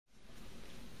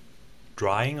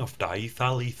Drying of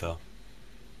diethyl ether.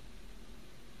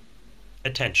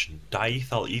 Attention!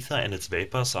 Diethyl ether and its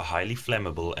vapors are highly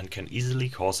flammable and can easily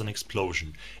cause an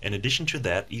explosion. In addition to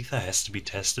that, ether has to be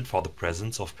tested for the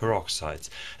presence of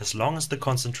peroxides. As long as the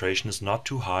concentration is not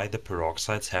too high, the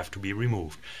peroxides have to be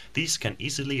removed. These can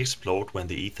easily explode when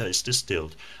the ether is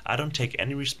distilled. I don't take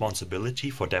any responsibility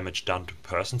for damage done to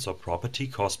persons or property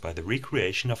caused by the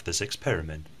recreation of this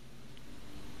experiment.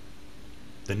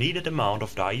 The needed amount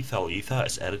of diethyl ether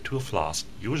is added to a flask.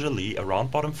 Usually a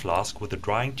round bottom flask with a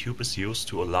drying tube is used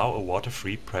to allow a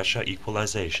water-free pressure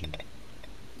equalization.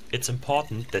 It's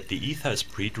important that the ether is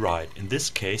pre-dried. In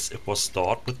this case it was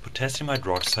stored with potassium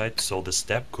hydroxide, so this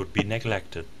step could be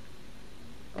neglected.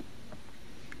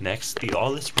 Next, the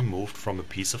oil is removed from a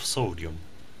piece of sodium.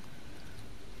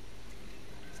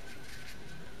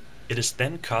 It is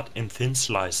then cut in thin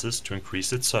slices to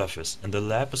increase its surface. In the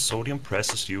lab, a sodium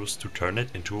press is used to turn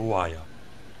it into a wire.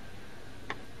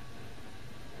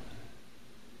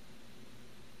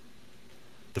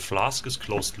 The flask is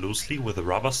closed loosely with a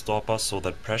rubber stopper so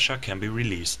that pressure can be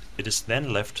released. It is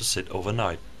then left to sit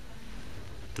overnight.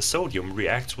 The sodium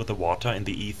reacts with the water in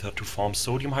the ether to form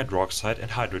sodium hydroxide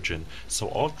and hydrogen, so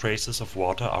all traces of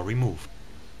water are removed.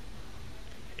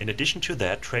 In addition to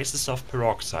that, traces of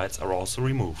peroxides are also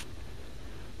removed.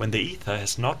 When the ether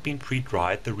has not been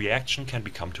pre-dried, the reaction can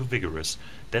become too vigorous.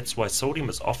 That's why sodium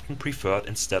is often preferred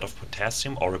instead of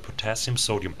potassium or a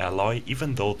potassium-sodium alloy,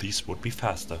 even though these would be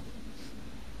faster.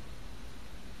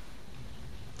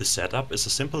 The setup is a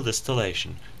simple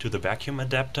distillation. To the vacuum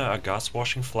adapter, a gas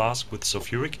washing flask with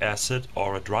sulfuric acid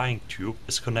or a drying tube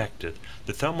is connected.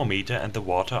 The thermometer and the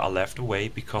water are left away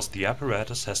because the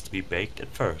apparatus has to be baked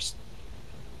at first.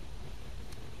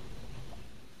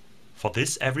 For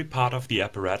this, every part of the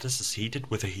apparatus is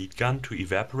heated with a heat gun to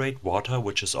evaporate water,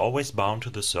 which is always bound to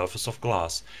the surface of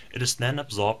glass. It is then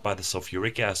absorbed by the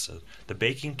sulfuric acid. The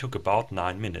baking took about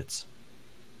 9 minutes.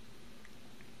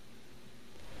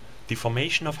 The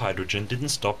formation of hydrogen didn't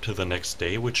stop till the next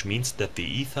day, which means that the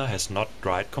ether has not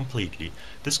dried completely.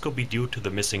 This could be due to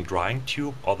the missing drying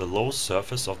tube or the low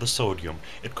surface of the sodium.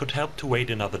 It could help to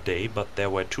wait another day, but there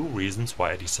were two reasons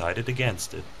why I decided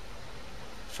against it.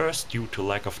 First, due to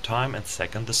lack of time, and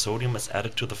second, the sodium is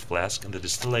added to the flask in the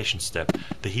distillation step.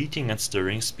 The heating and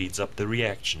stirring speeds up the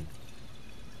reaction.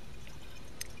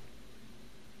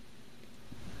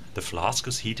 The flask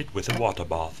is heated with a water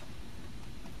bath.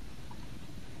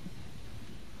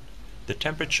 The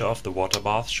temperature of the water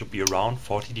bath should be around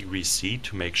 40 degrees C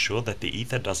to make sure that the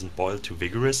ether doesn't boil too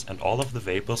vigorous and all of the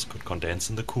vapors could condense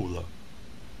in the cooler.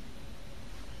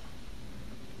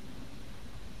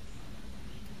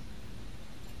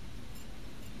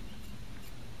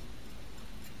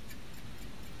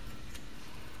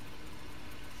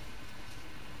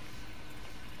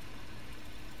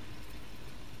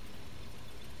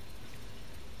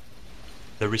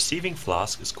 The receiving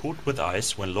flask is cooled with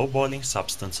ice when low boiling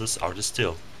substances are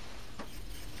distilled.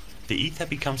 The ether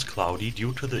becomes cloudy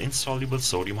due to the insoluble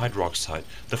sodium hydroxide.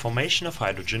 The formation of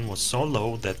hydrogen was so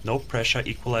low that no pressure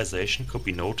equalization could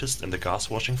be noticed in the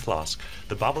gas washing flask.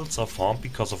 The bubbles are formed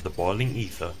because of the boiling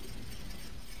ether.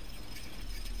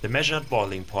 The measured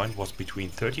boiling point was between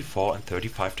 34 and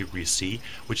 35 degrees C,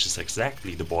 which is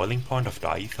exactly the boiling point of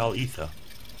diethyl ether.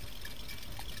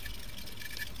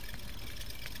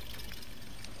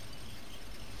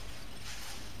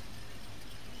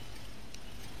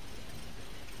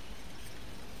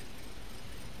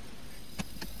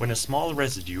 When a small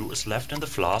residue is left in the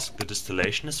flask, the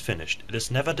distillation is finished. It is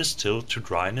never distilled to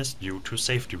dryness due to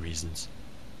safety reasons.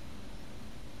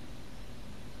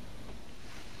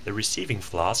 The receiving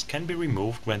flask can be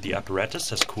removed when the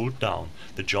apparatus has cooled down.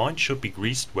 The joint should be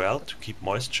greased well to keep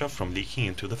moisture from leaking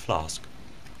into the flask.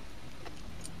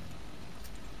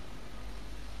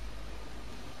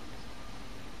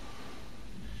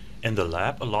 In the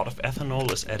lab, a lot of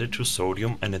ethanol is added to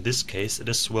sodium, and in this case it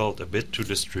is swirled a bit to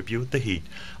distribute the heat.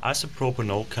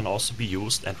 Isopropanol can also be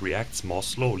used and reacts more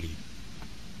slowly.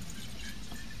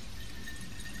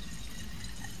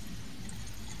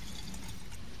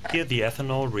 Here the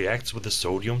ethanol reacts with the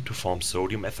sodium to form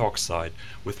sodium ethoxide.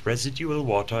 With residual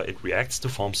water it reacts to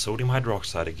form sodium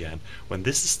hydroxide again. When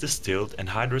this is distilled,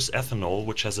 anhydrous ethanol,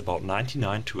 which has about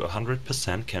 99 to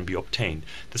 100%, can be obtained.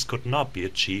 This could not be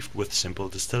achieved with simple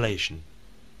distillation.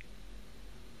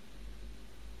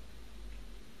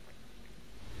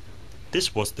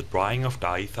 This was the drying of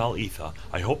diethyl ether.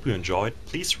 I hope you enjoyed.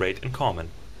 Please rate and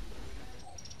comment.